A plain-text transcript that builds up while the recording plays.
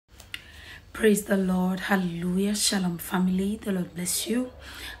Praise the Lord. Hallelujah. Shalom, family. The Lord bless you.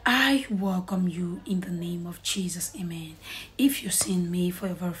 I welcome you in the name of Jesus. Amen. If you're seeing me for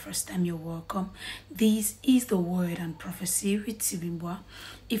the very first time, you're welcome. This is the Word and Prophecy with Sibimbwa.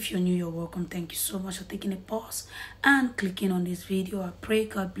 If you're new, you're welcome. Thank you so much for taking a pause and clicking on this video. I pray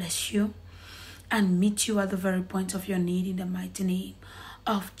God bless you and meet you at the very point of your need in the mighty name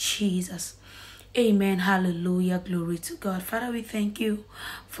of Jesus. Amen. Hallelujah. Glory to God. Father, we thank you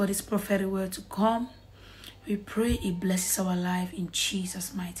for this prophetic word to come. We pray it blesses our life in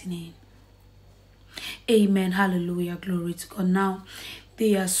Jesus' mighty name. Amen. Hallelujah. Glory to God. Now,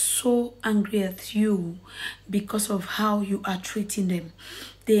 they are so angry at you because of how you are treating them.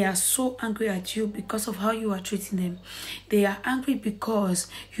 They are so angry at you because of how you are treating them. They are angry because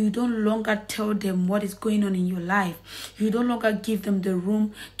you don't longer tell them what is going on in your life. You don't longer give them the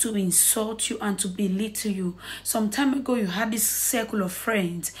room to insult you and to belittle you. Some time ago, you had this circle of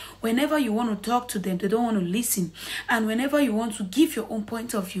friends. Whenever you want to talk to them, they don't want to listen. And whenever you want to give your own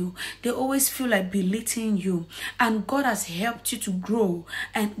point of view, they always feel like belittling you. And God has helped you to grow.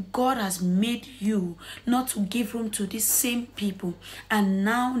 And God has made you not to give room to these same people. And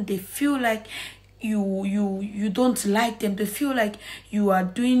now they feel like you don't like them. They feel like you are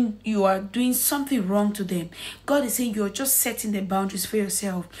doing something wrong to them. God is saying you are just setting the boundaries for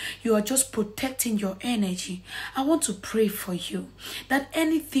yourself. You are just protecting your energy. I want to pray for you that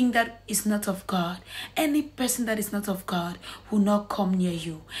anything that is not of God, any person that is not of God will not come near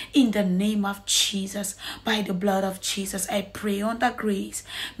you. In the name of Jesus, by the blood of Jesus, I pray under grace.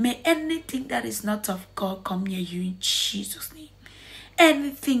 May anything that is not of God come near you in Jesus' name.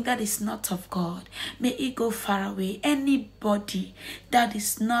 Anything that is not of God, may it go far away. Anybody that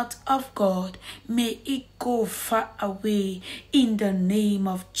is not of God, may it go far away in the name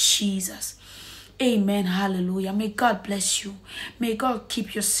of Jesus. Amen. Hallelujah. May God bless you. May God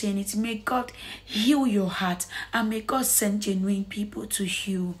keep your sanity. May God heal your heart. And may God send genuine people to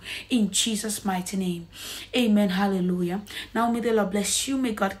you in Jesus' mighty name. Amen. Hallelujah. Now may the Lord bless you.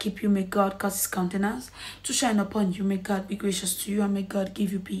 May God keep you. May God cause his countenance to shine upon you. May God be gracious to you. And may God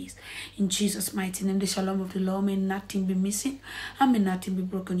give you peace. In Jesus' mighty name. The shalom of the Lord. May nothing be missing. And may nothing be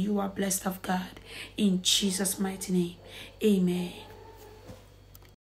broken. You are blessed of God. In Jesus' mighty name. Amen.